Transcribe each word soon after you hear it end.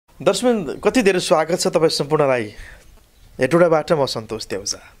दर्शकवृन्द कति धेरै स्वागत छ तपाईँ सम्पूर्णलाई हेटौडाबाट म सन्तोष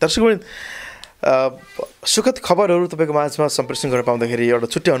देउजा। दर्शकवृन्द सुखद खबरहरू तपाईँको माझमा सम्प्रेषण गर्न पाउँदाखेरि एउटा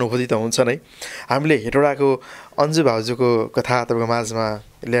छुट्टै अनुभूति त हुन्छ नै। हामीले हेटौडाको अन्जु भाउजूको कथा तपाईँको माझमा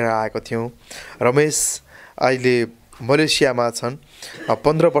लिएर आएको थियौँ। रमेश अहिले मलेसियामा छन्।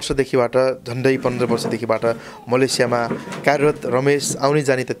 15 वर्षदेखिबाट झन्डै 15 वर्षदेखिबाट मलेसियामा कार्यरत रमेश आउने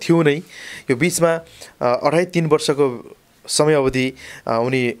जाने त थियो नै। यो बिचमा 2.5-3 वर्षको समय अवधि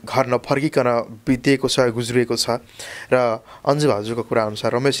उनी घर नफर्किकन बितेको छ, गुज्रिएको छ। र अन्जु भाउजूको कुरा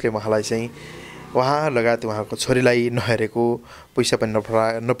अनुसार रमेशले उहाँलाई चाहिँ उहाँ लगायत उहाँको छोरीलाई नहेरेको, पैसा पनि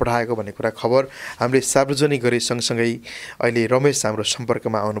नपठाएको भन्ने कुरा खबर हामीले सार्वजनिक गरे सँगसँगै अहिले रमेश हाम्रो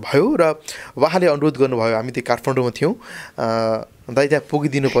सम्पर्कमा आउनुभयो र उहाँले अनुरोध गर्नुभयो। हामी त्यो काठमाडौँमा थियौँ, दाइ त्यहाँ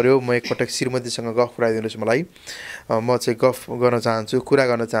पुगिदिनु पऱ्यो, म एकपटक श्रीमतीसँग गफ गराइदिनुहोस्, मलाई म चाहिँ गफ गर्न चाहन्छु, कुरा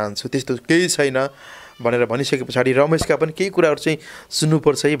गर्न चाहन्छु, त्यस्तो केही छैन भनेर भनिसके पछाडि रमेशका पनि केही कुराहरू चाहिँ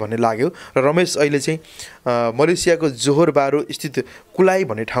सुन्नुपर्छ है भन्ने लाग्यो। र रमेश अहिले चाहिँ मलेसियाको जोहोर बारो स्थित कुलाई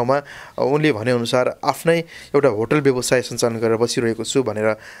भन्ने ठाउँमा उनले भनेअनुसार आफ्नै एउटा होटल व्यवसाय सञ्चालन गरेर बसिरहेको छु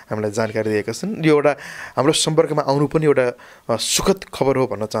भनेर हामीलाई जानकारी दिएका छन्। यो एउटा हाम्रो सम्पर्कमा आउनु पनि एउटा सुखद खबर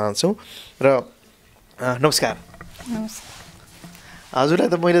हो भन्न चाहन्छौँ। र नमस्कार। हजुरलाई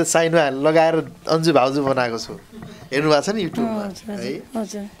त मैले साइनमा लगाएर अन्जु भाउजू बनाएको छु, हेर्नु भएको छ नि युट्युबमा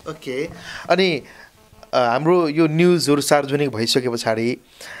है? ओके। अनि हाम्रो यो न्युजहरू सार्वजनिक भइसके पछाडि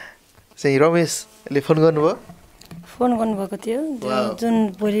चाहिँ रमेशले फोन गर्नुभयो? फोन गर्नुभएको थियो,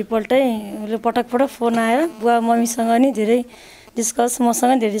 जुन भोलिपल्टै उसले पटक फोन आयो। बुवा मम्मीसँग नि धेरै डिस्कस,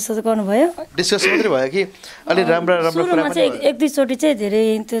 मसँग धेरै डिस्कस गर्नुभयो। डिस्कस मात्रै भयो कि अलि राम्रो राम्रो कुरा पनि? चाहिँ एक दुईचोटि चाहिँ धेरै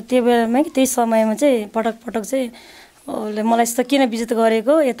त्यो बेलामा कि त्यही समयमा चाहिँ पटक चाहिँ उसले मलाई यस्तो किन विजिट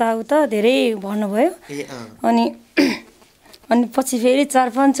गरेको यताउता धेरै भन्नुभयो। अनि पछि फेरि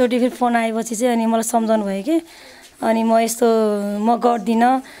 4-5 चोटि फेरि फोन आएपछि चाहिँ अनि मलाई सम्झाउनु भयो कि अनि म यस्तो म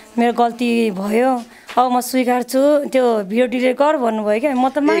गर्दिनँ, मेरो गल्ती भयो, अब म स्वीकार्छु, त्यो भिडियो डिलिट गर भन्नुभयो क्या। म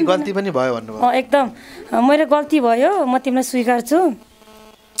त गल्ती पनि भयो भन्नुभयो? एकदम मेरो गल्ती भयो, म तिमीलाई स्वीकार्छु,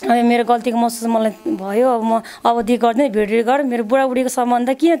 अनि मेरो गल्तीको महसुस मलाई भयो, अब म अवधि गर्दैन, भिडियो डिलिट गर, मेरो बुढाबुढीको सम्बन्ध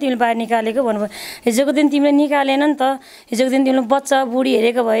किन तिमीले बाहिर निकालेको भन्नुभयो। हिजोको दिन तिमीले निकालेन नि त, हिजोको दिन तिमीले बच्चा बुढी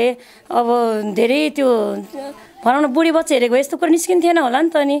हेरेको भए अब धेरै त्यो भनौँ न बुढी बच्चा हेरेको भए यस्तो कुरा निस्किन्थेन होला नि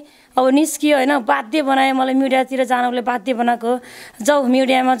त। अनि अब निस्कियो होइन, बाध्य बनायो मलाई, मिडियातिर जान उसले बाध्य बनाएको। जाऊ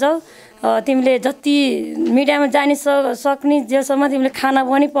मिडियामा जाऊ, तिमीले जति मिडियामा जाने सक्ने जेसम्म तिमीले खाना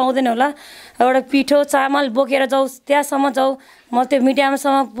पनि पाउँदैन होला, एउटा पिठो चामल बोकेर जाऊ, त्यहाँसम्म जाऊ, म त्यो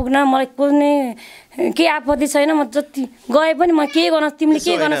मिडियामासम्म पुग्न मलाई कुनै केही आपत्ति छैन, म जति गए पनि म केही गर्न, तिमीले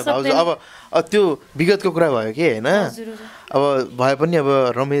केही गर्न सक्दैन। अब त्यो विगतको कुरा भयो कि होइन, अब भए पनि अब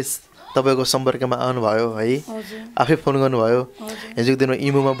रमेश तपाईँको सम्पर्कमा आउनुभयो है, आफै फोन गर्नुभयो। हिजोको दिनमा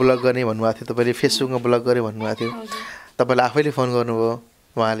इमोमा ब्लक गर्ने भन्नुभएको थियो, तपाईँले फेसबुकमा ब्लक गर्ने भन्नुभएको थियो, तपाईँले आफैले फोन गर्नुभयो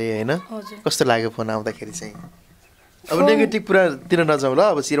उहाँले होइन? कस्तो लाग्यो फोन आउँदाखेरि चाहिँ? अब नेगेटिभ कुरातिर नजाउँ ल,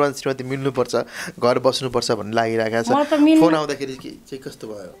 अब श्रीमान श्रीमती मिल्नुपर्छ, घर बस्नुपर्छ भन्ने लागिरहेको छ। फोन आउँदाखेरि चाहिँ कस्तो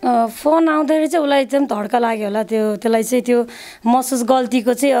भयो? फोन आउँदाखेरि चाहिँ उसलाई एकदम धड्का लाग्यो होला, त्यसलाई चाहिँ त्यो महसुस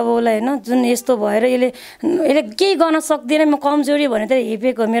गल्तीको चाहिँ अब उसलाई होइन, जुन यस्तो भएर यसले केही गर्न सक्दिनँ, म कमजोरी भनेर त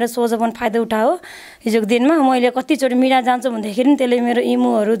हेपेको, मेरो सोझोपन फाइदा उठायो। हिजोको दिनमा मैले कतिचोटि मिडिया जान्छु भन्दाखेरि पनि त्यसले मेरो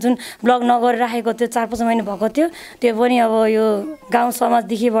इमोहरू जुन ब्लक नगरेर राखेको थियो, 4-5 महिना भएको थियो, त्यो पनि अब यो गाउँ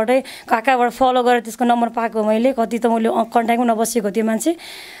समाजदेखिबाटै कहाँबाट फलो गरेर त्यसको नम्बर पाएको मैले, कति त मैले कन्ट्याक्टमा नबसेको थियो मान्छे।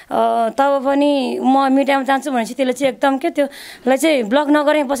 तब पनि म मिडियामा जान्छु भनेपछि त्यसले चाहिँ एकदम के त्योलाई चाहिँ ब्लक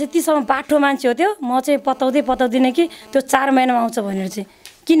नगरे पछि तीसम्म बाठो मान्छे हो त्यो, म चाहिँ पताउँदिनँ कि त्यो 4 महिनामा आउँछ भनेर चाहिँ,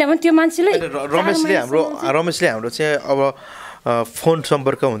 किनभने त्यो मान्छेले रमेशले हाम्रो चाहिँ अब फोन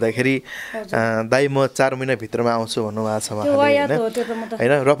सम्पर्क हुँदाखेरि दाइ म 4 महिनाभित्रमा आउँछु भन्नुभएको छ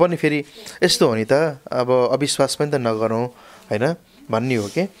होइन? र पनि फेरि यस्तो हो नि त, अब अविश्वास पनि त नगरौँ होइन भन्ने हो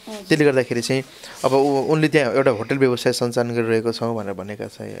कि। त्यसले गर्दाखेरि चाहिँ अब उनले त्यहाँ एउटा होटल व्यवसाय सञ्चालन गरिरहेको छौँ भनेर भनेका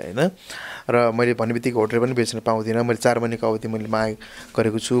छ होइन। र मैले भन्ने बित्तिकै होटल पनि बेच्न पाउँदिनँ, मैले 4 महिनाको अवधि मैले माग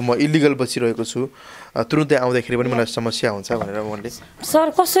गरेको छु, म इलिगल बसिरहेको छु, तुरुन्तै आउँदाखेरि पनि मलाई समस्या हुन्छ भनेर उनले।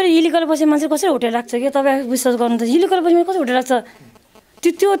 सर कसरी इलिगल बसे मान्छे कसरी होटल राख्छ कि? तपाईँ विश्वास गर्नु त, इलिगल बसेमा कसरी होटल राख्छ?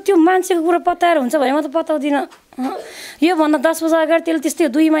 त्यो मान्छेको कुरा पताएर हुन्छ भने म त पताउँदिनँ। योभन्दा 10 वर्ष अगाडि त्यसले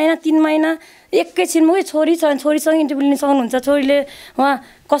त्यस्तै 2 महिना 3 महिना एकैछिनमा छोरीसँग इन्टरभ्यू लिन सक्नुहुन्छ, छोरीले उहाँ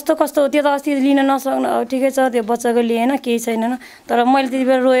कस्तो त्यो त अस्ति लिन नसक्नु, अब ठिकै छ त्यो बच्चाको लिएन केही छैन। तर मैले त्यति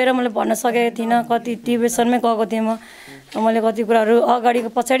बेला रोएर मैले भन्न सकेको थिइनँ, कति डिप्रेसनमै गएको थिएँ म, मैले कति कुराहरू अगाडिको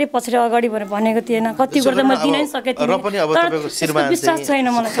पछाडि अगाडि भनेर भनेको थिएन, कति कुरा त मैले दिन सकेको थिएँ। विश्वास छैन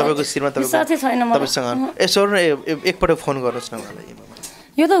मलाई, विश्वासै छैन मलाई। यसो एकपटक फोन गर्नुहोस् न मलाई।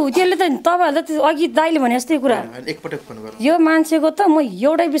 यो त त्यसले त तपाईँहरूले त अघि दाइले भने जस्तै कुरा, एकपटक फोन गर्नु, यो मान्छेको त म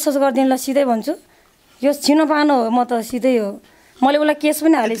एउटै विश्वास गर्दिनँ ल, सिधै भन्छु, यो छिनो पानो हो, म त सिधै हो। मैले उसलाई केस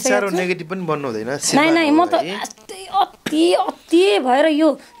पनि हालिसकेको छु। नेगेटिभ पनि बन्नु हुँदैन। नै म त अति भएर यो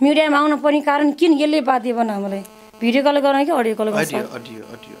मिडियामा आउनु पर्ने कारण किन यसले बाध्य बनायो मलाई भिडियो कल गर्न कि अडियो कल गर्न।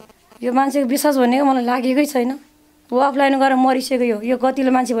 यो मान्छेको विश्वास भनेको मलाई लागेकै छैन। ऊ अफलाइन गएर मरिसक्यो यो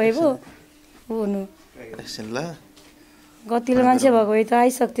गतिलो मान्छे भए पो हुनु गतिलो मान्छे भएको भए त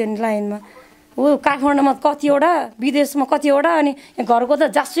आइसक्थ्यो नि लाइनमा। ऊ काठमाडौँमा कतिवटा विदेशमा कतिवटा अनि घरको त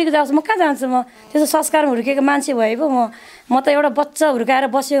जासुको जासु म कहाँ जान्छु म त्यस्तो संस्कार हुर्केको मान्छे भए पो म त एउटा बच्चा हुर्काएर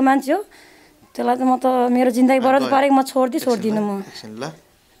बसेको मान्छे हो। त्यसलाई त म त मेरो जिन्दगी बर्बाद पारेको म छोड्दिनँ म।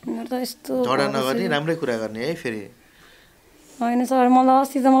 मेरो त यस्तो राम्रै कुरा गर्ने है फेरि होइन सर मलाई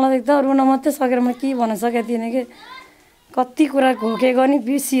अस्ति त मलाई एकदम रुन मात्रै सकेर म के भन्न सकेको थिइनँ कि कति कुरा घोकेको नि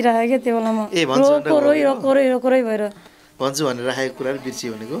बिर्सिरहेको क्या त्यो बेलामा रोइ भएर भन्छु भनेर राखेको कुरा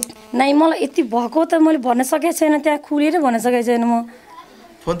बिर्सियो भनेको नै मलाई यति भएको त मैले भन्न सकेको छैन त्यहाँ खुलेर भन्न सकेको छैन म।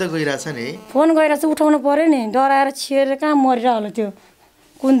 फोन त गइरहेछ नि फोन गइरहेछ उठाउनु पर्यो नि डराएर छिएर कहाँ मरिरहलो त्यो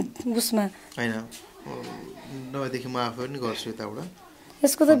कुन उसमा होइन नभएदेखि म आफै पनि गर्छु यताबाट।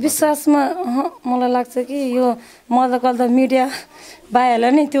 यसको त विश्वासमा मलाई लाग्छ कि यो मदकल त मिडिया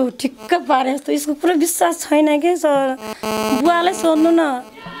भाइहरूलाई नि त्यो ठिक्क पारे जस्तो यसको पुरा विश्वास छैन कि सर। बुवालाई सोध्नु न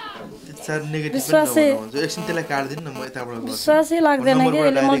विश्वासै लाग्दैन कि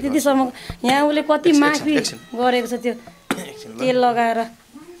अहिले मलाई त्यतिसम्म यहाँ उसले कति माफी गरेको छ त्यो तेल लगाएर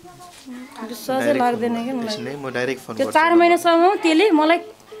विश्वासै लाग्दैन कि मलाई। त्यो 4 महिनासम्म त्यसले मलाई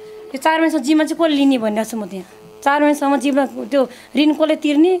त्यो 4 महिनासम्म जिम्मा चाहिँ कसले लिने भनिरहेको छु म त्यहाँ 4 महिनासम्म जिम्मा त्यो ऋण कसले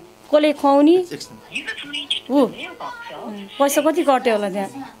तिर्ने कसले खुवाउने ऊ पैसा कति कट्यो होला त्यहाँ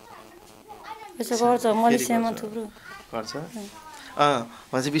पैसा गर्छ मलेसियामा थुप्रो गर्छ।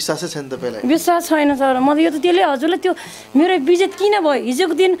 विश्वासै छैन तपाईँलाई? विश्वास छैन सर म त यो त त्यसले हजुरलाई त्यो मेरो बिजेत किन भयो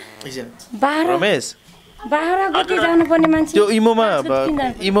हिजोको दिन 12 गते जानुपर्ने मान्छे त्यो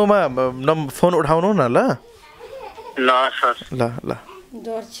इमोमा फोन उठाउनु न ल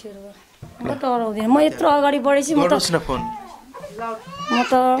डर छिर म त डराउँदिनँ म यत्रो अगाडि बढेपछि म त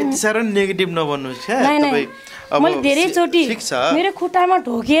यति साह्रो नेगेटिभ नबन्नुहोस् क्या तपाईँ। मैले धेरैचोटि मेरो खुट्टामा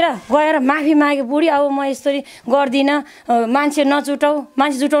ढोकेर गएर माफी मागेँ बुढी अब म यसरी गर्दिनँ मान्छे नजुटाऊ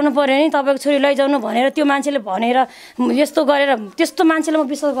मान्छे जुटाउनु पऱ्यो नि तपाईँको छोरी लैजाउनु भनेर त्यो मान्छेले भनेर यस्तो गरेर त्यस्तो मान्छेले म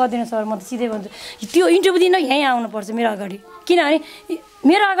विश्वास गर्दिनँ सर। म त सिधै भन्छु त्यो इन्टरभ्यू दिन यहीँ आउनुपर्छ मेरो अगाडि किनभने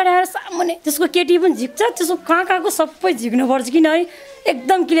मेरो अगाडि आएर सामान्य त्यसको केटी पनि झिक्छ त्यसको कहाँको सबै झिक्नुपर्छ किनभने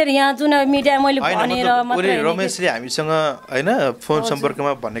एकदम क्लियर यहाँ जुन मिडिया मैले भनेर रमेशले हामीसँग होइन फोन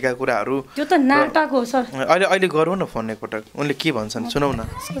सम्पर्कमा भनेका कुराहरू त्यो त नाटक हो सर। अहिले गरौँ न फोन एकपटक उनले के भन्छन् सुनौ न।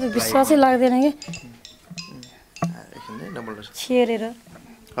 विश्वासै लाग्दैन कि छेरेर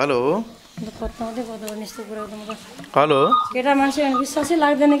हेलो हेलो केटा मान्छे विश्वासै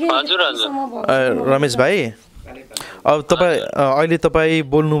लाग्दैन कि रमेश भाइ अब अहिले तपाईँ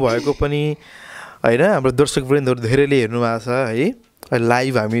बोल्नु भएको पनि होइन हाम्रो दर्शकवृन्दहरू धेरैले हेर्नु भएको छ है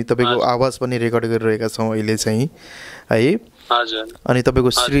लाइभ हामी तपाईँको आवाज पनि रेकर्ड गरिरहेका छौँ अहिले चाहिँ है। अनि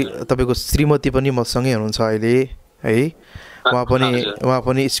तपाईँको श्रीमती पनि मसँगै हुनुहुन्छ अहिले है उहाँ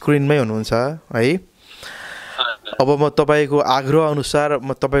पनि स्क्रिनमै हुनुहुन्छ है। अब म तपाईँको आग्रह अनुसार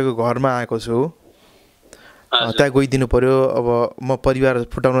म तपाईँको घरमा आएको छु त्यहाँ गइदिनु पर्यो। अब म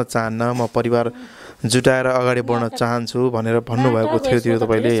परिवार फुटाउन चाहन्न म परिवार जुटाएर अगाडि बढ्न चाहन्छु भनेर भन्नुभएको थियो त्यो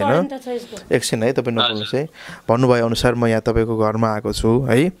तपाईँले होइन एकछिन है तपाईँ नबोल्नुहोस् है भन्नुभयो अनुसार म यहाँ तपाईँको घरमा आएको छु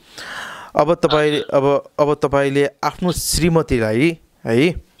है। अब तपाईँले आफ्नो श्रीमतीलाई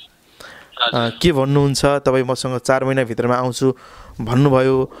है के भन्नुहुन्छ? तपाईँ मसँग 4 महिनाभित्रमा आउँछु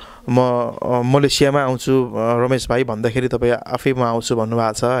भन्नुभयो म मलेसियामा आउँछु रमेश भाइ भन्दाखेरि तपाईँ आफै म आउँछु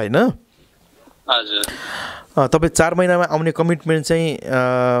भन्नुभएको छ होइन। तपाईँ 4 महिनामा आउने कमिटमेन्ट चाहिँ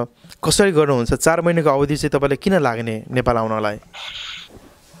कसरी गर्नुहुन्छ? 4 महिनाको अवधि चाहिँ तपाईँलाई किन लाग्ने नेपाल आउनलाई?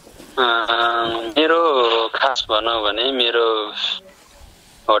 मेरो खास भनौँ भने मेरो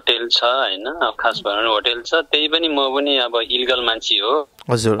होटेल छ होइन खास भनौँ होटेल छ त्यही पनि म पनि अब इलिगल मान्छे हो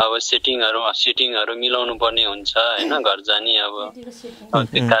हजुर। अब सेटिङहरू मिलाउनु पर्ने हुन्छ होइन घर जाने अब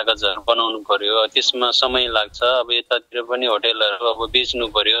त्यो कागजहरू बनाउनु पर्यो त्यसमा समय लाग्छ। अब यतातिर पनि होटेलहरू अब बेच्नु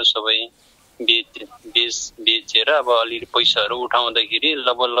पर्यो सबै बेचेर अब अलिअलि पैसाहरू उठाउँदाखेरि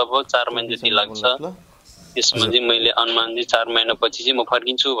लगभग 4 महिना जति लाग्छ। त्यसमा चाहिँ मैले अनुमान चाहिँ 4 महिनापछि चाहिँ म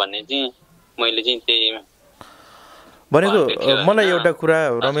फर्किन्छु भन्ने चाहिँ मैले चाहिँ त्यही भनेको। मलाई एउटा कुरा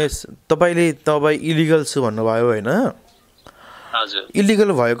रमेश तपाईँ इलिगल छु भन्नुभयो होइन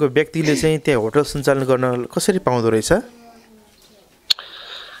इलिगल भएको व्यक्तिले चाहिँ त्यहाँ होटल सञ्चालन गर्न कसरी पाउँदो रहेछ?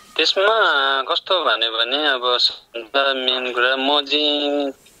 त्यसमा कस्तो भन्यो भने अब मेन कुरा म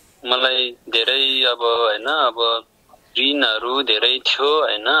चाहिँ मलाई धेरै अब होइन अब ऋणहरू धेरै थियो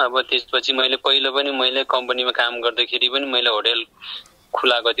होइन। अब त्यसपछि मैले पहिला पनि मैले कम्पनीमा काम गर्दाखेरि पनि मैले होटेल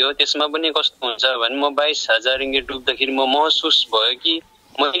खुलाएको थियो त्यसमा पनि कस्तो हुन्छ भने म 22,000 ringgit डुब्दाखेरि म महसुस भयो कि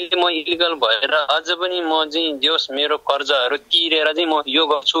म इलिगल भएर अझ पनि म चाहिँ जोस मेरो कर्जाहरू तिरेर चाहिँ म यो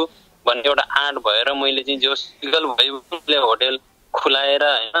गर्छु भन्ने एउटा आँट भएर मैले चाहिँ जोस इलिगल भएले होटल खुलाएर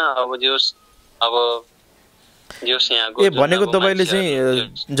हैन अब जोस यहाँको भनेको तपाईले चाहिँ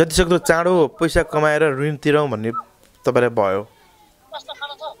जतिसक्दो चाँडो पैसा कमाएर ऋण तिरौँ भन्ने तपाईलाई भयो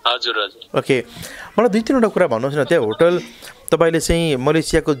हजुर हजुर ओके मलाई दुई तीनवटा कुरा भन्नुहोस् न त्यहाँ होटल तपाईले चाहिँ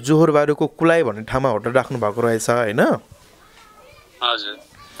मलेसियाको जोहोर बारुको कुलाइ भन्ने ठाउँमा होटल राख्नु भएको रहेछ हैन हजुर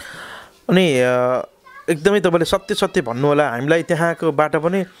अनि एकदमै तपाईले सत्य भन्नु होला हामीलाई त्यहाँकोबाट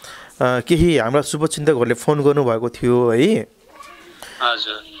पनि केही हाम्रा शुभचिन्तकहरूले फोन गर्नुभएको थियो है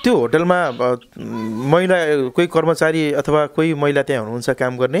हजुर त्यो होटलमा महिला कोही कर्मचारी अथवा कोही महिला त्यहाँ हुनुहुन्छ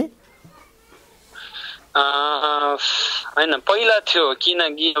काम गर्ने हैन पहिला थियो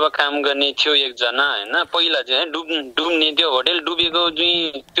किनकि अब काम गर्ने थियो एकजना हैन पहिला चाहिँ डुब्ने त्यो होटल डुबेको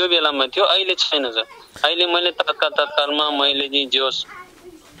जुन त्यो बेलामा थियो अहिले छैन सर अहिले मैले तत्कालमा मैले चाहिँ जोस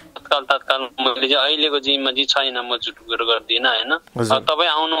तत्काल मैले चाहिँ अहिलेको जिम्मा चाहिँ छैन म झुट कुरो गर्दिन हैन तपाई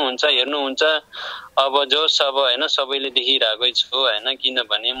आउनुहुन्छ हेर्नुहुन्छ अब जोस अब हैन सबैले देखिरहेकै छु हैन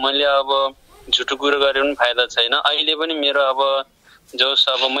किनभने मैले अब झुट कुरो गरेर पनि फाइदा छैन अहिले पनि मेरो अब जोस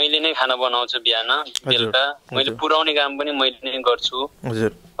अब मैले नै खाना बनाउँछु बिहान बेलुका मैले पुराउने काम पनि मैले नै गर्छु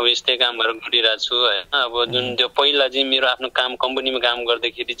अब यस्तै कामहरू गरिरहेको छु हैन अब जुन त्यो पहिला चाहिँ मेरो आफ्नो काम कम्पनीमा काम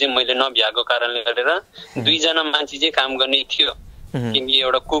गर्दाखेरि चाहिँ मैले नभ्याएको कारणले गरेर दुईजना मान्छे चाहिँ काम गर्ने थियो किनकि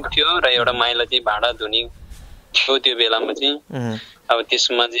एउटा कुक थियो र एउटा माइला चाहिँ भाडा धुनी थियो त्यो बेलामा चाहिँ अब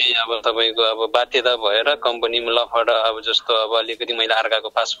त्यसमा चाहिँ अब तपाईको अब बाध्यता भएर कम्पनीमा लफड अब जस्तो अब अलिकति मैले अर्काको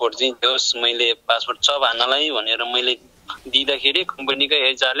पासपोर्ट चाहिँ जोस मैले पासपोर्ट छ भन्नलाई भनेर मैले दिँदाखेरि कम्पनीकै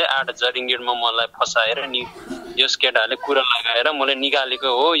एचआरले 8,000 ringgitमा मलाई फसाएर नि यस केटाले कुरा लगाएर मलाई निकालेको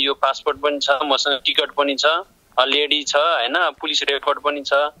हो यो पासपोर्ट पनि छ मसँग टिकट पनि छ लेडी छ हैन पुलिस रेकर्ड पनि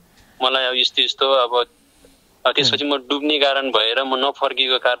छ मलाई अब यस्तो अब त्यसपछि म डुब्ने कारण भएर म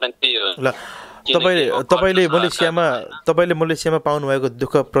नफर्केको कारण त्यही हो ल तपाईले मलेसियामा पाउनु भएको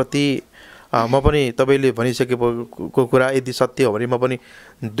दुःख प्रति म पनि तपाईले भनिसकेको कुरा यदि सत्य हो भने म पनि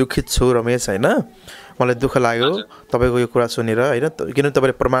दुखित छु रमेश हैन मलाई दुःख लाग्यो तपाईको यो कुरा सुनेर हैन किनभने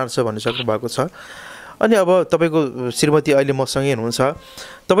तपाईले प्रमाण छ भनिसक्नु भएको छ अनि अब तपाईको श्रीमती अहिले मसँगै हुनुहुन्छ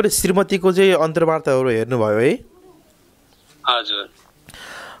तपाईले श्रीमतीको चाहिँ अन्तर्वार्ताहरू हेर्नुभयो है हजुर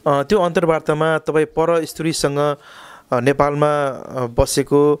त्यो अन्तर्वार्तामा तपाई पर स्त्रीसँग नेपालमा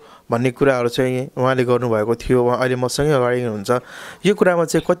बसेको भन्ने कुराहरू चाहिँ उहाँले गर्नुभएको थियो उहाँ अहिले मसँगै अगाडि हुनुहुन्छ यो कुरामा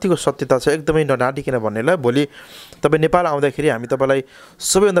चाहिँ कतिको सत्यता छ एकदमै नडाटिकन भन्नेलाई भोलि तपाई नेपाल आउँदाखेरि हामी तपाईलाई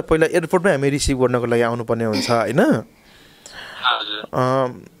सबैभन्दा पहिला एयरपोर्टमै हामी रिसिभ गर्नको लागि आउनुपर्ने हुन्छ हैन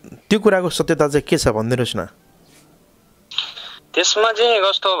त्यो कुराको सत्यता चाहिँ के छ भनिदिनुस् न त्यसमा चाहिँ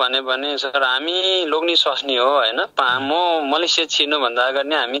कस्तो भने सर हामी लोग्ने स्वास्नी हो हैन म मलेसिया छिर्नु भन्दा अगाडि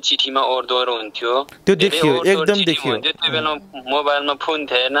नै हामी चिठीमा ओरदोहोर हुन्थ्यो त्यो देखियो एकदम देखियो त्यो बेला मोबाइलमा फोन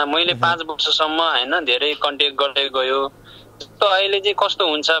थिएन मैले 5 वर्षसम्म हैन धेरै कन्ट्याक्ट गर्दै गयो त अहिले चाहिँ कस्तो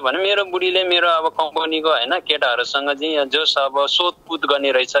हुन्छ भने मेरो बुढीले मेरो अब कम्पनीको हैन केटाहरुसँग चाहिँ जस अब सोधपुछ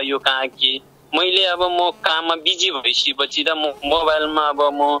गर्ने रहेछ यो कहाँ के मैले अब म काममा बिजी भइसकेपछि त मोबाइलमा अब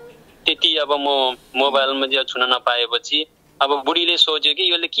म त्यति अब म मोबाइलमा चाहिँ छुन नपाएपछि अब बुढीले सोच्यो कि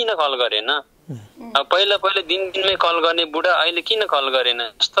योले किन कल गरेन अब पहिला दिनमै कल गर्ने बुढा अहिले किन कल गरेन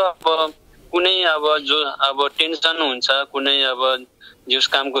जस्तो अब कुनै अब जो अब टेन्सन हुन्छ कुनै अब जस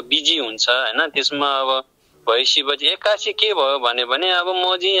कामको बिजी हुन्छ हैन त्यसमा अब भइसकेपछि एक्कासी के भयो भने अब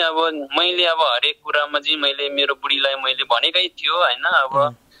म चाहिँ अब मैले अब हरेक कुरामा चाहिँ मैले मेरो बुढीलाई मैले भनेकै थियो हैन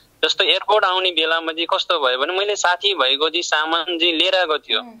अब जस्तो एयरपोर्ट आउने बेलामा चाहिँ कस्तो भयो भने मैले साथी भएको चाहिँ सामान चाहिँ लिएर आएको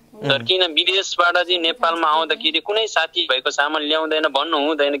थियो तर किन विदेशबाट चाहिँ नेपालमा आउँदाखेरि कुनै साथी भएको सामान ल्याउँदैन भन्नु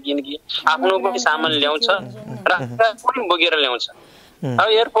हुँदैन किनकि आफ्नो पनि सामान ल्याउँछ र पनि बोकेर ल्याउँछ अब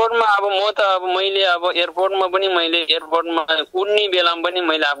एयरपोर्टमा अब म त अब मैले अब एयरपोर्टमा उड्ने बेलामा पनि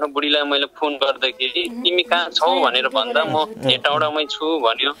मैले आफ्नो बुढीलाई मैले फोन गर्दाखेरि तिमी कहाँ छौ भनेर भन्दा म हेटौडामै छु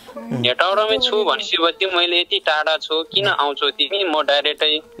भन्यो हेटौडामै छु भनेपछि मैले यति टाढा छु किन आउँछौ तिमी म डाइरेक्टै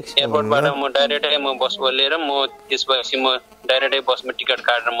एयरपोर्टबाट म बस बोलेर म त्यसपछि म डाइरेक्टै बसमा टिकट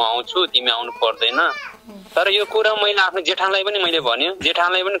काटेर म आउँछु तिमी आउनु पर्दैन तर यो कुरा मैले आफ्नो जेठानलाई पनि मैले भन्यो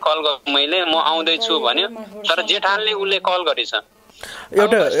जेठानलाई पनि कल मैले म आउँदै छु भन्यो तर जेठानले उसले कल गरेछ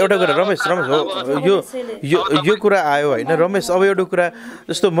एउटा कुरा रमेश हो यो कुरा आयो हैन रमेश अब एउटा कुरा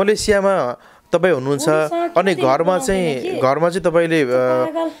जस्तो मलेसियामा तपाई हुनुहुन्छ अनि घरमा चाहिँ तपाईले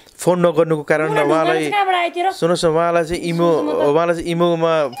फोन नगर्नुको कारण उहाँलाई सुन्नुस् न उहाँलाई चाहिँ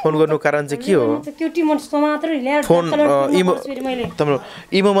इमोमा फोन गर्नुको कारण चाहिँ के हो फोन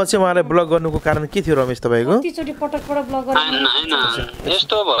इमोमा चाहिँ उहाँलाई ब्लक गर्नुको कारण के थियो रमेश तपाईको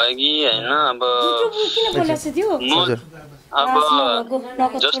यस्तो भयो कि हैन अब अब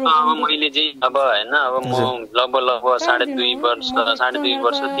जस्तो अब मैले चाहिँ अब होइन अब म लगभग 2.5 वर्ष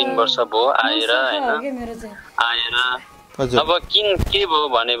 3 वर्ष भयो आएर होइन आएर अब के भयो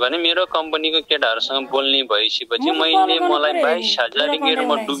भने मेरो कम्पनीको केटाहरूसँग बोल्ने भइसकेपछि मलाई 22,000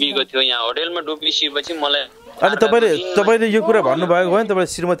 रुपियाँमा डुबेको थियो यहाँ होटलमा डुबिसकेपछि मलाई अनि तपाईले यो कुरा भन्नुभएको भयो नि तपाईले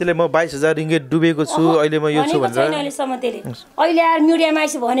श्रीमतीले म 22,000 रिङ्गिट डुबेको छु अहिले म यो छु भनेर अहिले आएर मिडियामा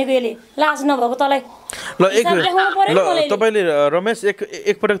आइस भनेको यसले लाज नभएको तँलाई ल तपाईले रमेश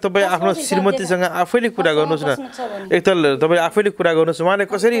एकपटक तपाईँ आफ्नो श्रीमतीसँग आफैले कुरा गर्नुहोस् न एकताल तपाईँ आफैले कुरा गर्नुहोस् उहाँले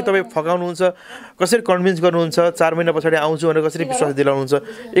कसरी तपाईँ फकाउनुहुन्छ कसरी कन्भिन्स गर्नुहुन्छ 4 महिना पछाडि आउँछु भनेर कसरी विश्वास दिलाउनुहुन्छ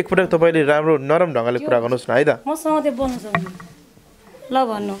एकपटक तपाईले राम्रो नरम ढङ्गले कुरा गर्नुहोस् न है त मसँग त्यो बोल्नु सक्नु ल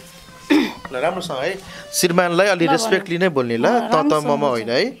भन्नु ल राम्रोसँग है श्रीमानलाई अलि रेस्पेक्ट लिनै बोल्ने ल त ममा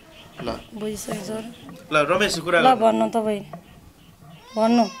होइन है ल बुझिसक्यो सर ल रमेश कुरा ल भन्नु तपाईँ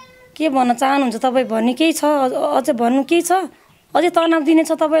भन्नु के भन्न चाहनुहुन्छ तपाईँ भन्ने केही छ अझै भन्नु केही छ अझै तनाव दिने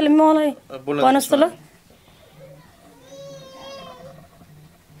छ तपाईँले मलाई भन्नुहोस् त ल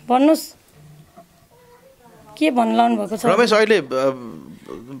भन्नुहोस् के भन्नु लाउनु भएको छ रमेश अहिले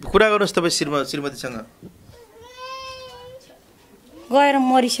कुरा गर्नुहोस् तपाईँ श्रीमतीसँग गएर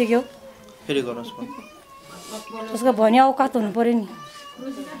मरिसक्यो फेरि गर्नुहोस् उसको भने औकात हुनु पर्यो नि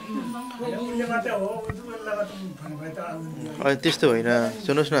त्यस्तो होइन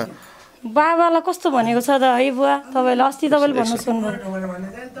सुन्नुहोस् न बाबालाई कस्तो भनेको छ त है बुवा तपाईँले अस्ति तपाईँले भन्नु सुन्नुभयो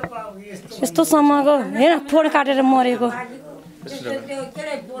यस्तोसम्मको हेर फोन काटेर मरेको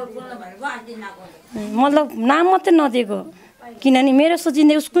मतलब नाम मात्रै नदिएको किनभने मेरो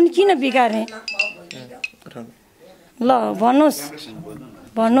सोचिँदै उसको किन बिगार्ने ल भन्नुहोस्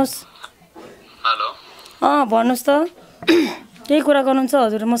भन्नुहोस् त केही कुरा गर्नुहुन्छ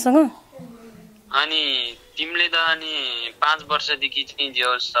हजुर मसँग अनि तिमीले त अनि 5 वर्षदेखि चाहिँ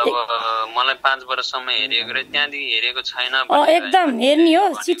जोस् अब मलाई 5 वर्षसम्म हेरेको र त्यहाँदेखि हेरेको छैन एकदम हेर्ने हो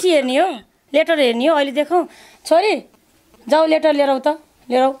चिठी हेर्ने हो लेटर हेर्ने हो अहिले देखौ छोरी जाऊ लेटर लिएर आऊ त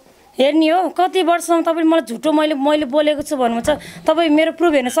लिएर आऊ हेर्ने हो कति वर्षसम्म तपाईले मलाई झुटो मैले बोलेको छु भन्नुहुन्छ तपाईँ मेरो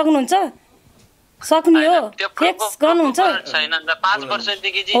प्रुफ हेर्न सक्नुहुन्छ सक्ने हो फिक्स गर्नुहुन्छ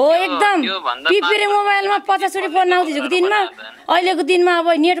हो एकदम पिपिरे मोबाइलमा 50 रुपियाँ फोन आउँदैछको दिनमा अहिलेको दिनमा अब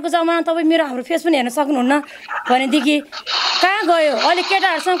नेटको जमाना तपाईँ मेरो हाम्रो फेस पनि हेर्न सक्नुहुन्न भनेदेखि कहाँ गयो अहिले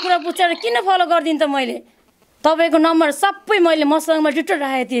केटाहरूसँग कुरा पुछेर किन फलो गरिदिनु त मैले तपाईँको नम्बर सबै मैले मसँग डिटेल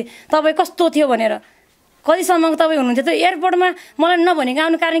राखेको थिएँ तपाईँ कस्तो थियो भनेर कतिसम्मको तपाईँ हुनुहुन्थ्यो त एयरपोर्टमा मलाई नभनेको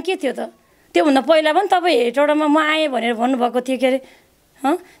आउनु कारण के थियो त त्योभन्दा पहिला पनि तपाईँ हेटौडामा म आएँ भनेर भन्नुभएको थियो के अरे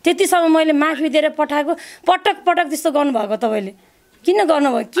त्यतिसम्म मैले माफी दिएर पठाएको पटक त्यस्तो गर्नुभएको तपाईँले किन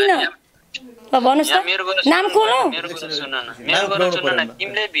गर्नुभयो किन भन्नुहोस् त नाम खोल्नु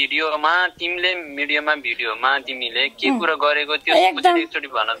तिमीले मिडियामा तिमीले के कुरा गरेको त्यो एकदम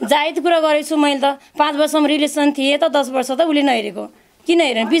जायज कुरा गरेको छु मैले त 5 वर्षसम्म रिलेसन थिएँ त 10 वर्ष त उसले नहेरेको किन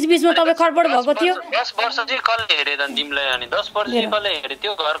हेरेन बीचमा तपाईँ खडबड भएको थियो 10 वर्ष चाहिँ कसले हेरे त तिमीलाई अनि 10 वर्ष चाहिँ कसले हेरे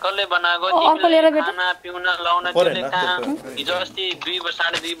त्यो घर कसले बनाएको अर्को लिएर बेटा खाना पिउना लाउन त्यसले कहाँ हिजो अस्ति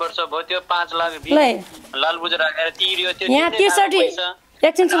 2.5 वर्ष भयो त्यो 5 लाख लालबुज राखेर तिर्यो त्यो यहाँ 63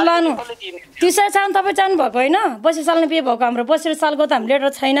 एकछिन लानु 30 साल तपाईँ जानु भएको होइन 32 सालमा बिहे भएको हाम्रो 32 सालको त हाम्रो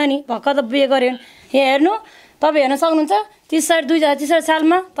लेटर छैन नि भर्खर त बिहे गर्यो यहाँ हेर्नु तपाईँ हेर्न सक्नुहुन्छ 2023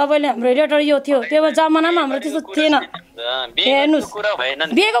 सालमा तपाईँले हाम्रो लेटर यो थियो त्यो जमानामा हाम्रो त्यस्तो थिएन हेर्नुहोस्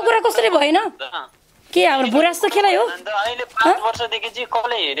बिहेको कुरा कसरी भएन के हाम्रो बुढा जस्तो खेलाइ हो 5 वर्षदेखि चाहिँ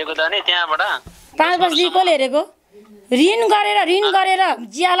कसले हेरेको त नि त्यहाँबाट 5 वर्षदेखि कसले हेरेको ऋण गरेर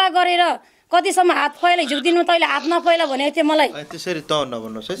ज्याला गरेर कतिसम्म हात फैला हिजोको दिनमा तैँले हात नफैला भनेको थियो मलाई त्यसरी त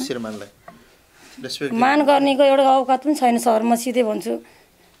नभन्नुहोस् है श्रीमानलाई मान गर्नेको एउटा औकात पनि छैन सर म सिधै भन्छु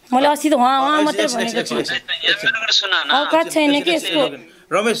मैले अस्ति त उहाँ मात्रै भनेको छु औकात छैन कि यसको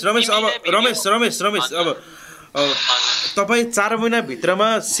रमेश अब तपाईँ 4 महिना भित्रमा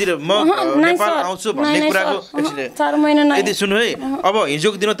म नेपाल आउँछु भन्ने कुराको यदि सुन्नु है अब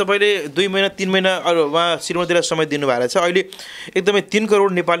हिजोको दिन तपाईँले 2 महिना 3 महिना उहाँ श्रीमतीलाई समय दिनुभएको छ अहिले एकदमै 3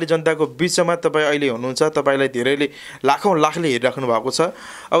 करोड नेपाली जनताको बिचमा तपाईँ अहिले हुनुहुन्छ तपाईँलाई धेरैले लाखौँ लाखले हेरिराख्नु भएको छ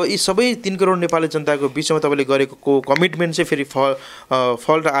अब यी सबै 3 करोड नेपाली जनताको बिचमा तपाईँले गरेको कमिटमेन्ट चाहिँ फेरि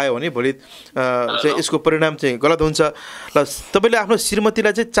फल्ट आयो भने भोलि चाहिँ यसको परिणाम चाहिँ गलत हुन्छ ल तपाईँले आफ्नो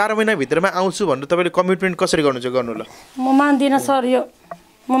श्रीमतीलाई चाहिँ 4 महिना भित्रमा आउँछु भनेर तपाईँले कमिटमेन्ट कसरी गर्नु ल म मान्दिनँ सर यो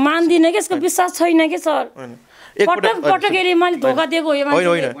म मान्दिनँ कि यसको विश्वास छैन कि सर पटक हेरी मैले धोका दिएको हो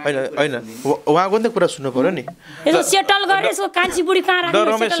यो होइन उहाँको नि त कुरा सुन्नु पर्यो नि यसो सेटल गरे यसो कान्छी बुढी कहाँ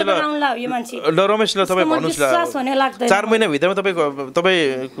राख्नु सेटल गराउन ला यो मान्छे ल रमेश ल तपाईँ भन्नुहोस् ल 4 महिना भित्रमा तपाईँ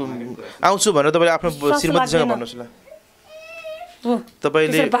आउँछु भनेर तपाईँले आफ्नो श्रीमतीसँग भन्नुहोस् ल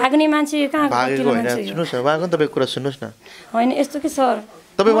तपाईँले भाग्ने मान्छे कहाँ भागेको होइन सुन्नुहोस् न उहाँको नि तपाईँ कुरा सुन्नुहोस् न होइन यस्तो के सर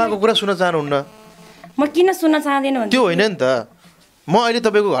तपाईँ उहाँको कुरा सुन्न चाहनुहुन्न म किन सुन्न चाहदिनँ भने त्यो होइन नि त म अहिले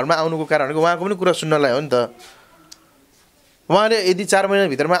तपाईँको घरमा आउनुको कारण भनेको उहाँको पनि कुरा सुन्नलाई हो नि त उहाँले यदि 4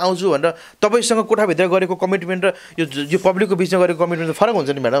 महिनाभित्रमा आउँछु भनेर तपाईँसँग कोठाभित्र गरेको कमिटमेन्ट र यो पब्लिकको बिचमा गरेको कमिटमेन्ट फरक हुन्छ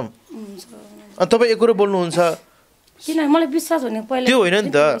नि म्याडम अनि तपाईँ एकरो बोल्नुहुन्छ किन मलाई विश्वास हुने पहिला त्यो होइन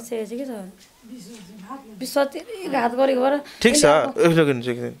नि त विश्वास घात गरेको भएर ठिक छ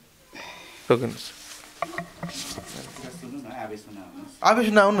आवेश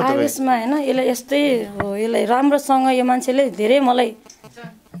नआउनु न तपाईँ आवेशमा होइन यसलाई यस्तै हो यसलाई राम्रोसँग यो मान्छेले धेरै मलाई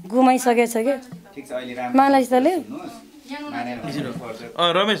गुमाइसकेको छ कि मालाइसले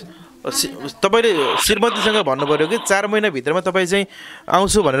रमेश तपाईँले श्रीमतीसँग भन्नु पऱ्यो कि 4 महिनाभित्रमा तपाईँ चाहिँ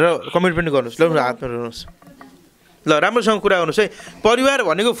आउँछु भनेर कमिटमेन्ट गर्नुहोस् ल हातमा रहनुहोस् ल राम्रोसँग कुरा गर्नुहोस् है परिवार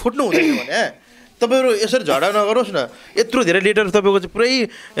भनेको फुट्नु हुँदैन भने तपाईँहरू यसरी झगडा नगर्नुहोस् न यत्रो धेरै लेटर तपाईँको चाहिँ पुरै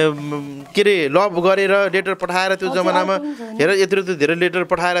के अरे लभ गरेर लेटर पठाएर त्यो जमानामा हेर यत्रो धेरै लेटर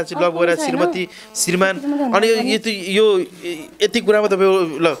पठाएर चाहिँ लभ गरेर श्रीमती श्रीमान अनि यो यति कुरामा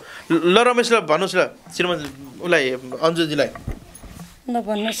तपाईँ ल रमेशलाई भन्नुहोस् ल श्रीमती उसलाई अन्जुजीलाई ल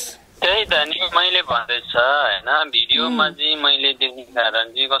भन्नुहोस् त्यही त नि मैले भन्दैछ होइन भिडियोमा चाहिँ मैले देख्ने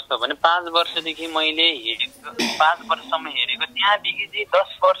कारण चाहिँ कस्तो भने 5 वर्षदेखि मैले हेरेको 5 वर्षसम्म हेरेको त्यहाँदेखि चाहिँ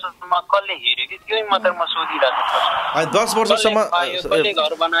 10 वर्षसम्म कसले हेऱ्यो कि त्यही मात्र म सोधिरहेको छु 10 वर्षसम्म कसले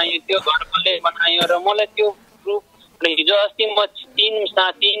घर बनायो त्यो घर कसले बनायो र मलाई त्यो प्रुफ हिजो अस्ति म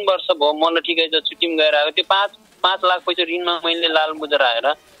 3 वर्ष भयो मलाई ठिकै छ छुट्टीमा गएर आएको त्यो 5 लाख पैसा ऋणमा मैले लाल मुजर आएर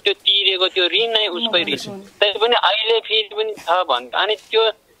त्यो तिरेको त्यो ऋण नै उसकै ऋण त्यही पनि अहिले फेरि पनि छ भन्छ अनि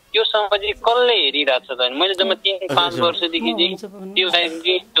त्यो सम्पत्ति कसले हेरिरहेको छ त मैले जम्मा 3-5 वर्षदेखि चाहिँ त्यो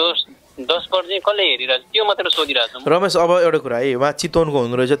 10 वर्ष चाहिँ कसले हेरिरहेको छ त्यो मात्र सोधिरहेको छु रमेश अब एउटा कुरा है उहाँ चितवनको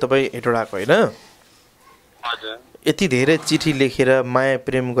हुनु रहेछ तपाईँ हेटोडाको होइन हजुर यति धेरै चिठी लेखेर माया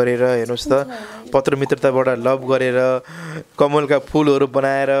प्रेम गरेर हेर्नुहोस् त पत्र मित्रताबाट लभ गरेर कमलका फुलहरू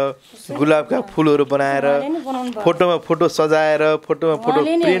बनाएर गुलाबका फुलहरू बनाएर फोटोमा फोटो सजाएर फोटोमा फोटो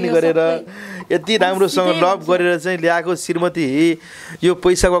प्रिन्ट गरेर यति राम्रोसँग लभ गरेर चाहिँ ल्याएको श्रीमती यो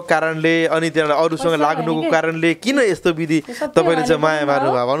पैसाको कारणले अनि त्यहाँ अरूसँग लाग्नुको कारणले किन यस्तो विधि तपाईँले चाहिँ माया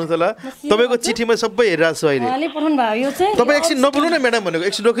मार्नुभयो भन्नु त ल तपाईँको चिठीमा सबै हेरिरहेको छु अहिले तपाईँ एकछिन नबोल्नु न म्याडम भनेको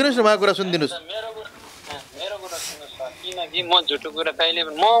एकछिन रोकिनुहोस् न उहाँको कुरा सुनिदिनुहोस् किनकि म झुटो कुरा कहिले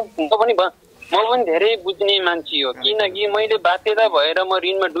म पनि धेरै बुझ्ने मान्छे हो किनकि मैले बाध्यता भएर म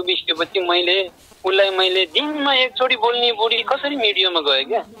ऋणमा डुबिसकेपछि मैले दिनमा एकचोटि बोल्ने बुढी कसरी मिडियामा गयो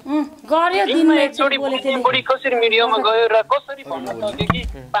क्या दिनमा एकचोटि बोल्ने बुढी कसरी मिडियामा गयो र कसरी भन्न सक्यो कि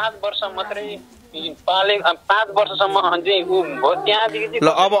 5 वर्ष मात्रै पाले 5 वर्षसम्म चाहिँ ऊ भयो त्यहाँदेखि ल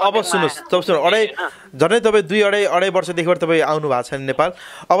अब सुन्नुहोस् झन् तपाईँ 2-2.5 वर्षदेखिबाट तपाईँ आउनु भएको छ नेपाल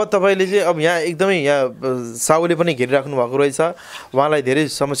अब तपाईँले चाहिँ अब यहाँ एकदमै यहाँ साउले पनि घेरिराख्नु भएको रहेछ उहाँलाई धेरै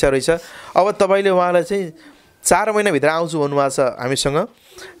समस्या रहेछ अब तपाईँले उहाँलाई चाहिँ 4 महिनाभित्र आउँछु भन्नुभएको छ हामीसँग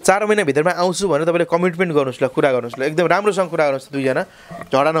 4 महिनाभित्रमा आउँछु भनेर तपाईँले कमिटमेन्ट गर्नुहोस् ल कुरा गर्नुहोस् ल एकदम राम्रोसँग कुरा गर्नुहोस् दुईजना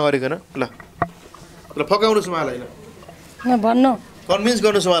झगडा नगरिकन ल फकाउनुहोस् उहाँलाई ल भन्नु कन्भिन्स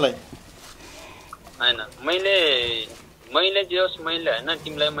गर्नुहोस् उहाँलाई हैन मैले जस मैले हैन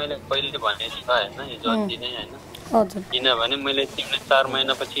तिमीलाई मैले पहिले भनेको छु हैन हिजो अस्ति नै हैन हजुर किनभने मैले तिमीलाई 4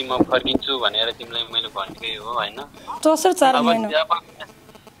 महिनापछि म फर्किन्छु भनेर तिमीलाई मैले भनेकै हो हैन कसरी 4 महिना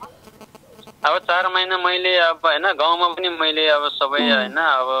अब 4 महिना मैले अब हैन गाउँमा पनि मैले अब सबै हैन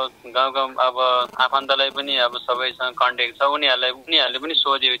अब गाउँको अब आफन्तलाई पनि अब सबैसँग कन्ट्याक्ट छ उनीहरूले पनि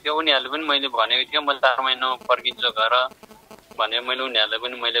सोधेको थियो उनीहरूले पनि मैले भनेको थियो म 4 महिनामा फर्किन्छु घर भने मैले उनीहरूलाई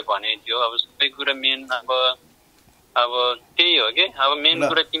पनि मैले भनेको थियो अब सबै कुरा मेन अब त्यही हो कि अब मेन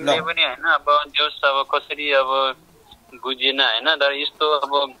कुरा तिमीले पनि हैन अब जस अब कसरी अब बुझेन हैन तर यस्तो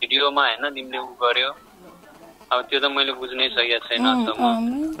अब भिडियोमा हैन तिमीले उ गर्यो अब त्यो त मैले बुझ्नै सकेको छैन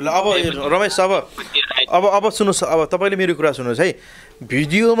ल अब रमेश अब सुन्नुहोस् अब तपाईँले मेरो कुरा सुन्नुहोस् है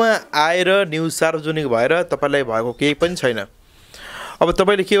भिडियोमा आएर न्युज सार्वजनिक भएर तपाईँलाई भएको केही पनि छैन अब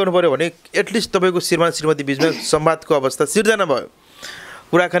तपाईँले के गर्नु पर्यो भने एटलिस्ट तपाईँको श्रीमान श्रीमती बिचमा संवादको अवस्था सिर्जना भयो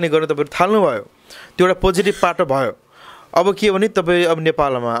कुराकानी गर्न तपाईँहरू थाल्नुभयो त्यो एउटा पोजिटिभ पाटो भयो अब के भने तपाईँ अब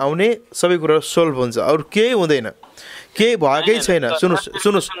नेपालमा आउने सबै कुरा सोल्भ हुन्छ अरू केही हुँदैन केही भएकै छैन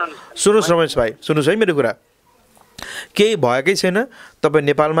सुन्नुहोस् रमेश भाइ सुन्नुहोस् है मेरो कुरा केही भएकै छैन तपाईँ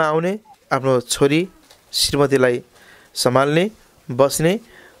नेपालमा आउने आफ्नो छोरी श्रीमतीलाई सम्हाल्ने बस्ने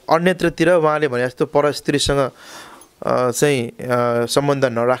अन्यत्रतिर उहाँले भने जस्तो परस्त्रीसँग चाहिँ सम्बन्ध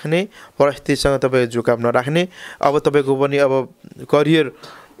नराख्ने परिस्थितिसँग तपाईँ झुकाव नराख्ने अब तपाईँको पनि अब करियर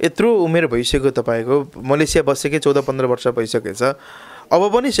यत्रो उमेर भइसक्यो तपाईँको मलेसिया बसेकै 14-15 वर्ष भइसकेको छ अब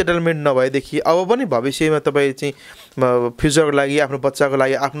पनि सेटलमेन्ट नभएदेखि अब पनि भविष्यमा तपाईँ चाहिँ फ्युचरको लागि आफ्नो बच्चाको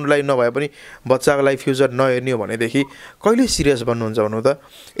लागि आफ्नो लागि नभए पनि बच्चाको लागि फ्युचर नहेर्ने हो भनेदेखि कहिले सिरियस बन्नुहुन्छ भन्नु त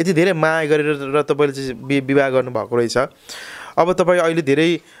यति धेरै माया गरेर र तपाईँले चाहिँ विवाह गर्नुभएको रहेछ अब तपाईँ अहिले धेरै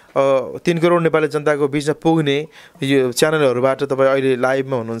 3 करोड नेपाली जनताको बिचमा पुग्ने यो च्यानलहरूबाट तपाईँ अहिले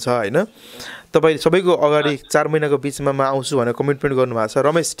लाइभमा हुनुहुन्छ होइन तपाईँ सबैको अगाडि 4 महिनाको बिचमा म आउँछु भनेर कमिटमेन्ट गर्नुभएको छ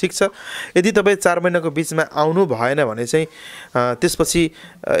रमेश ठिक छ यदि तपाईँ 4 महिनाको बिचमा आउनु भएन भने चाहिँ त्यसपछि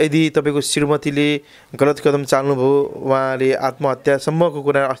यदि तपाईँको श्रीमतीले गलत कदम चाल्नुभयो उहाँले आत्महत्यासम्मको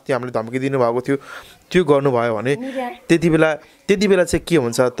कुरा अस्ति हामीले धम्की दिनुभएको थियो त्यो गर्नुभयो भने त्यति बेला चाहिँ के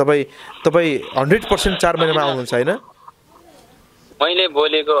हुन्छ तपाईँ 100% 4 महिनामा आउनुहुन्छ होइन मैले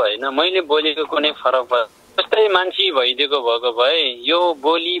बोलेको कुनै फरक पर्छ जस्तै मान्छे भइदिएको भएको भए यो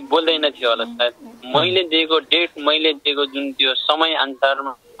बोली बोल्दैन थियो होला सायद मैले दिएको डेट मैले दिएको जुन त्यो समय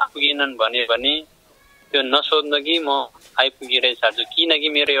अनुसारमा आइपुगेनन् भने त्यो नसोध्नु कि म आइपुगिरहेको छु किनकि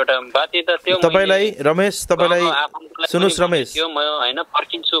मेरो एउटा बाध्यता थियो तपाईलाई रमेश तपाईलाई सुन्नुस् रमेश त्यो म हैन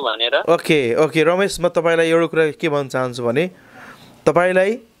फर्किन्छु भनेर ओके रमेश म तपाईलाई एउटा कुरा के भन्न चाहन्छु भने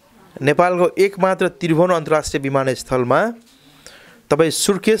तपाईलाई नेपालको एकमात्र त्रिभुवन अन्तर्राष्ट्रिय विमानस्थलमा तपाईँ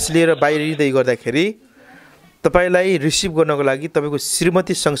सुटकेस लिएर बाहिरिँदै गर्दाखेरि तपाईलाई रिसिभ गर्नको लागि तपाईँको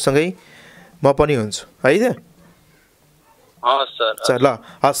श्रीमती सँगसँगै म पनि हुन्छु है त हस् सर ल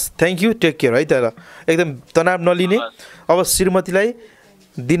हस् थ्याङ्क यू टेक केयर है त ल एकदम तनाव नलिने अब श्रीमतीलाई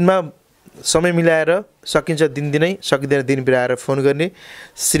दिनमा समय मिलाएर सकिन्छ दिनदिनै सकिँदैन दिन बिराएर फोन गर्ने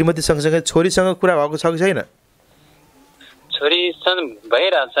श्रीमती सँगसँगै छोरीसँग कुरा भएको छ कि छैन छोरीसँग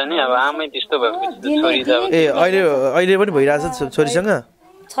भइरहेछ नि अब आमै त्यस्तो भएको छोरी त ए अहिले पनि भइरहेछ छोरीसँग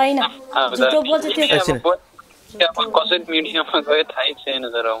छैन झुटो बोल्छ त्यो कसरी मिडियामा गयो थाहै छैन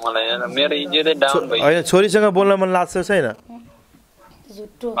तर मलाई मेरो इज्जतै डाउन भयो हैन छोरीसँग बोल्न मन लाग्छ छैन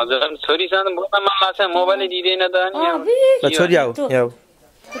हजुर छोरीसँग बोल्न मन लाग्छ मोबाइलै दिदैन त अनि छोरी आऊ यहाँ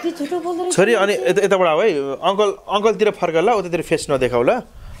छोरी अनि यताबाट आऊ है अङ्कलतिर फर्क ल उतातिर फेस नदेखाऊ ल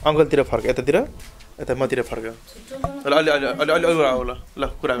अङ्कलतिर फर्क यतातिर यता मतिर फर्क ल अलि आऊ ल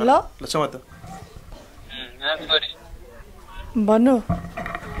कुरा गर ल समात भन्नु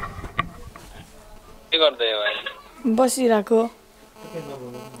के गर्दै हो बसिरहेको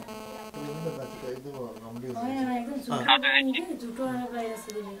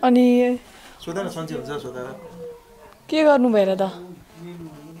अनि सोधा न सन्चै हुन्छ सोधा के गर्नु भएर त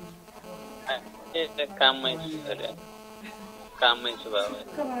काममै छु बाबा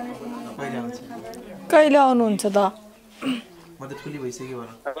कहिले आउनुहुन्छ त म त ठुली भइसक्यो भन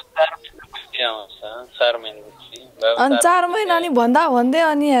अनि 4 महिना अनि भन्दै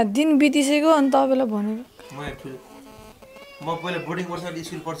अनि दिन बितिसक्यो अनि तपाईँलाई भनेको म पहिला बोर्डिङ वर्ष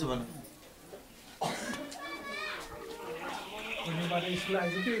स्कुल पढ्छु भन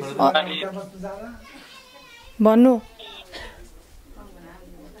भन्नु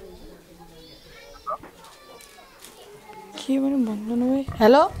के भन्नु न भाइ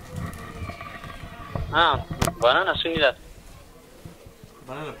हेलो भन न सुनिरहेको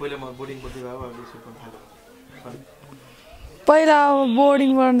भन न पहिला म बोर्डिङ पढ्दै बाबा अब स्कुल पढ्न थाल्यो पहिला अब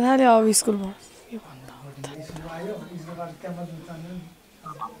बोर्डिङ पढ्न थाल्यो अब स्कुल पढ्छ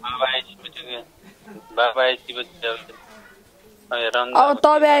अब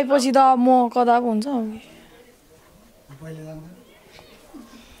तपाईँ आएपछि त म कता हुन्छ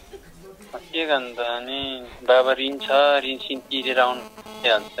के गर्नु त अनि बाबा ऋण तिरेर आउनु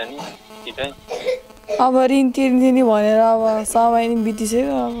हाल्छ नि छिटै अब ऋण तिर्दिने भनेर अब समय नि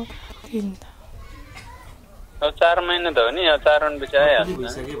बितिसक्यो अब 4 महिना त हो नि 4 महिना पछि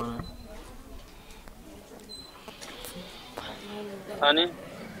आइहाल्छ अनि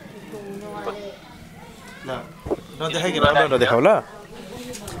नदेखाउ ल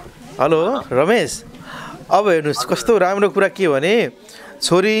हेलो रमेश अब हेर्नुहोस् कस्तो राम्रो कुरा के भने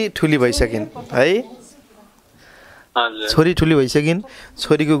छोरी ठुली भइसकिन् है छोरी ठुली भइसकिन्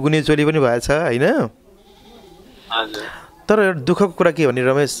छोरीको गुने चोली पनि भएछ होइन तर दुःखको कुरा के भने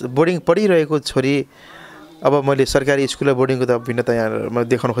रमेश बोर्डिङ पढिरहेको छोरी अब मैले सरकारी स्कुल र बोर्डिङको त भिन्नता यहाँ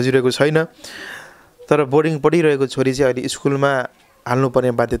देखाउन खोजिरहेको छैन तर बोर्डिङ पढिरहेको छोरी चाहिँ अहिले स्कुलमा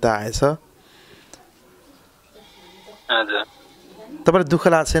हाल्नुपर्ने बाध्यता आएछ तपाईँलाई दुःख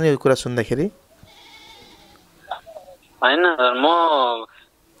लाग्छ नि यो कुरा सुन्दाखेरि होइन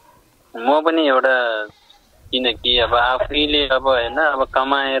म पनि एउटा किनकि अब आफैले अब होइन अब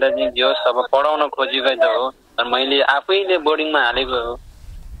कमाएर चाहिँ जोस् अब पढाउन खोजेकै त हो मैले आफैले बोर्डिङमा हालेको हो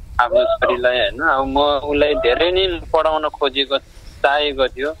आफ्नो छोरीलाई होइन अब म उसलाई धेरै नै पढाउन खोजेको चाहेको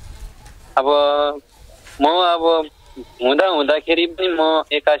थियो अब म अब हुँदाखेरि पनि म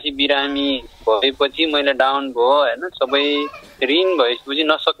 81 बिरामी भएपछि मैले डाउन भयो होइन सबै ऋण भएपछि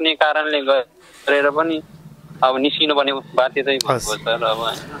नसक्ने कारणले गरेर पनि अब निस्किनु पर्ने बाध्यतै भयो सर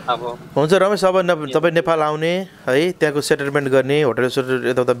अब हुन्छ रमेश अब तपाईँ नेपाल आउने है त्यहाँको सेटलमेन्ट गर्ने होटल सोटल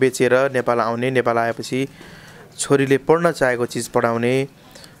यताउता बेचेर नेपाल आउने नेपाल आएपछि छोरीले पढ्न चाहेको चिज पढाउने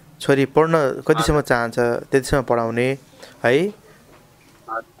छोरी पढ्न कतिसम्म चाहन्छ त्यतिसम्म पढाउने है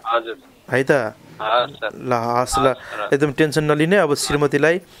हजुर है त हस् सर ल हस् ल एकदम टेन्सन नलिने अब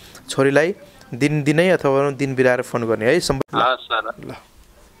श्रीमतीलाई छोरीलाई दिनै अथवा दिन बिराएर फोन गर्ने है हस् सर ल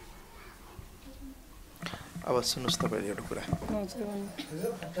अब सुन्नुहोस् तपाईँले एउटा कुरा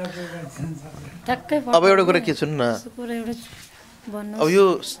अब एउटा कुरा के सुन्नु न अब यो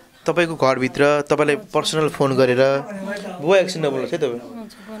तपाईँको घरभित्र तपाईँलाई पर्सनल फोन गरेर बुवा एकछिन नबोल्नुहोस् है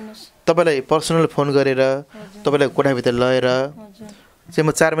तपाईँलाई पर्सनल फोन गरेर तपाईँलाई कोठाभित्र लगेर चाहिँ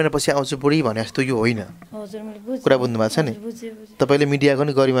म 4 महिनापछि आउँछु बुढी भने जस्तो यो होइन कुरा बुझ्नु भएको छ नि तपाईँले मिडियाको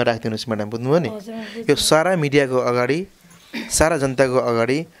नि गरिमा राखिदिनुहोस् म्याडम बुझ्नुभयो नि यो सारा मिडियाको अगाडि सारा जनताको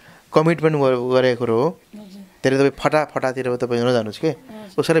अगाडि कमिटमेन्ट गरेको कुरो हो धेरै तपाईँ फटाफटातिर तपाईँ नजानुहोस् के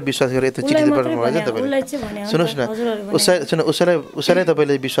उसैलाई विश्वास गरेर यत्रो चिठी त पठाउनु भएछ तपाईँले सुन्नुहोस् न उसैलाई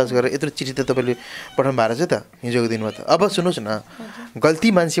तपाईँले विश्वास गरेर यत्रो चिठी त तपाईँले पठाउनु भएको रहेछ त हिजोको दिनमा त अब सुन्नुहोस् न गल्ती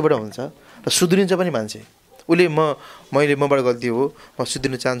मान्छेबाट हुन्छ र सुध्रिन्छ पनि मान्छे उसले मैले मबाट गल्ती हो म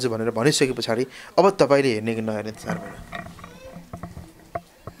सुध्रिनु चाहन्छु भनेर भनिसके पछाडि अब तपाईँले हेर्ने कि नहेर्ने 4 महिना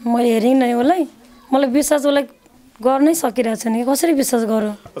मैले हेरेँ नै उसलाई मलाई विश्वास उसलाई गर्नै सकिरहेको छैन कि कसरी विश्वास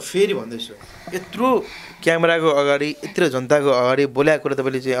गरौँ फेरि भन्दैछु यत्रो क्यामेराको अगाडि यत्रो जनताको अगाडि बोलाएको कुरा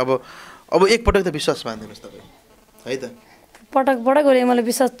तपाईँले चाहिँ अब एकपटक त विश्वास मान्दिनुहोस् तपाईँ है त पटकबाट गरे मलाई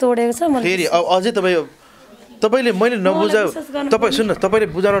विश्वास तोडेको छ मलाई फेरि अब अझै तपाईँले मैले नबुझा तपाईँ सुन्नु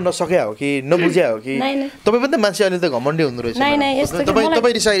तपाईँले बुझाउन नसके हो कि नबुझ्या हो कि तपाईँ पनि त मान्छे अहिले त घमण्डी हुँदो रहेछ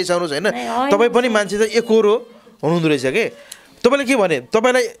तपाईँ रिसाउनुहोस् होइन तपाईँ पनि मान्छे त एकहोरो हुनुहुँदो रहेछ कि तपाईँले के भने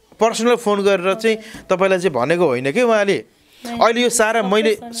तपाईँलाई पर्सनल फोन गरेर चाहिँ तपाईँलाई चाहिँ भनेको होइन कि उहाँले अहिले यो सारा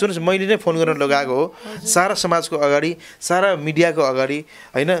मैले सुन्नुहोस् मैले नै फोन गर्न लगाएको हो सारा समाजको अगाडि सारा मिडियाको अगाडि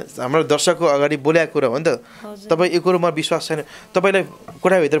होइन हाम्रो दर्शकको अगाडि बोलाएको कुरा हो नि त तपाईँ एकहोरोमा विश्वास छैन तपाईँलाई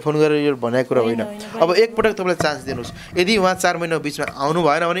कोठाभित्र फोन गरेर यो भनेको कुरा होइन अब एकपटक तपाईँलाई चान्स दिनुहोस् यदि उहाँ 4 महिनाको बिचमा आउनु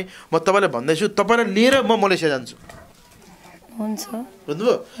भएन भने म तपाईँलाई भन्दैछु तपाईँलाई लिएर म मलेसिया जान्छु हुन्छ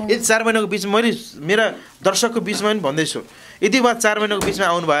बुझ्नुभयो यदि 4 महिनाको बिचमा मैले मेरा दर्शकको बिचमा पनि भन्दैछु यदि उहाँ 4 महिनाको बिचमा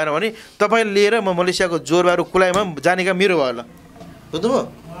आउनु भएन भने तपाईँले लिएर म मलेसियाको जोरबारु कुलाइमा जाने काम मेरो भयो ल बुझ्नुभयो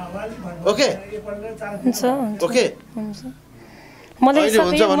ओके ओके अहिले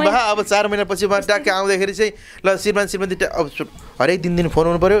हुन्छ भन्नुभयो अब 4 महिनापछि उहाँ ट्याक्कै आउँदाखेरि चाहिँ ल श्रीमती अब हरेक दिन फोन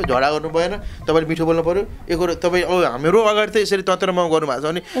गर्नु पऱ्यो झगडा गर्नु भएन तपाईँले मिठो बोल्नु पऱ्यो एकहोरो तपाईँ अब हाम्रो अगाडि त यसरी तत्र म गर्नुभएको छ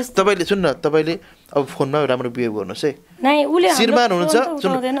भने तपाईँले सुन्न तपाईँले अब फोनमा राम्रो बिहेभ गर्नुहोस् है श्रीमान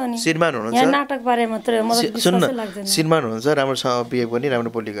हुनुहुन्छ श्रीमान हुनुहुन्छ सुन्न श्रीमान हुनुहुन्छ राम्रोसँग बिहेभ गर्ने राम्रो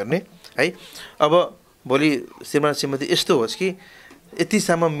बोली गर्ने है अब भोलि श्रीमान श्रीमती यस्तो होस् कि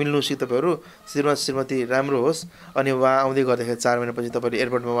यतिसम्म मिल्नुहोस् कि तपाईँहरू श्रीमान श्रीमती राम्रो होस् अनि उहाँ आउँदै गर्दाखेरि 4 महिनापछि तपाईँले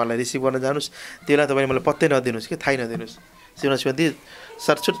एयरपोर्टमा उहाँलाई रिसिभ गर्न जानुहोस् त्यसलाई तपाईँले मलाई पत्तै नदिनुहोस् कि थाहै नदिनुहोस् श्रीमान श्रीमती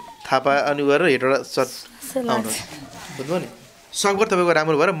सर्टसुट थापा अनि गरेर हेटवटा सर्ट आउनुहोस् बुझ्नुभयो नि सकभर तपाईँको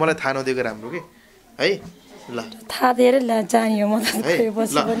राम्रो भएर मलाई थाहा नदिएको राम्रो कि है ल थाहा दिएर जानियो म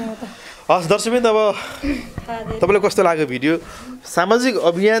हस् दर्शकबिन अब तपाईँलाई कस्तो लाग्यो भिडियो सामाजिक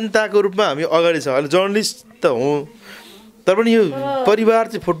अभियन्ताको रूपमा हामी अगाडि छ अहिले जर्नलिस्ट त हौँ तर पनि यो परिवार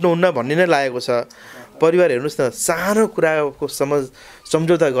चाहिँ फुट्नुहुन्न भन्ने नै लागेको छ परिवार हेर्नुहोस् न सानो कुराको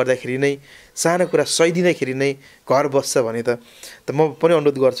सम्झौता गर्दाखेरि नै सानो कुरा सहिदिँदाखेरि नै घर बस्छ भने त म पनि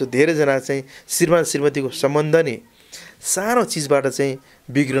अनुरोध गर्छु धेरैजना चाहिँ श्रीमान श्रीमतीको सम्बन्ध नि सानो चिजबाट चाहिँ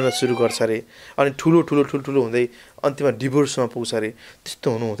बिग्रन सुरु गर्छ अरे अनि ठुलो हुँदै अन्तिममा डिभोर्समा पुग्छ अरे त्यस्तो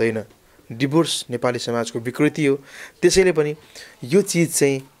हुनु हुँदैन डिभोर्स नेपाली समाजको विकृति हो त्यसैले पनि यो चिज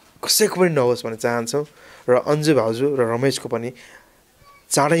चाहिँ कसैको पनि नहोस् भन्ने चाहन्छौँ र अन्जु भाउजू र रमेशको पनि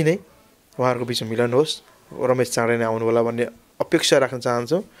चाँडै नै उहाँहरूको बिचमा मिलन होस् रमेश चाँडै नै आउनु होला भन्ने अपेक्षा राख्न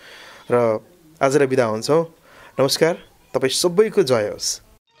चाहन्छौँ र आजलाई बिदा हुन्छौँ नमस्कार तपाईँ सबैको जय होस्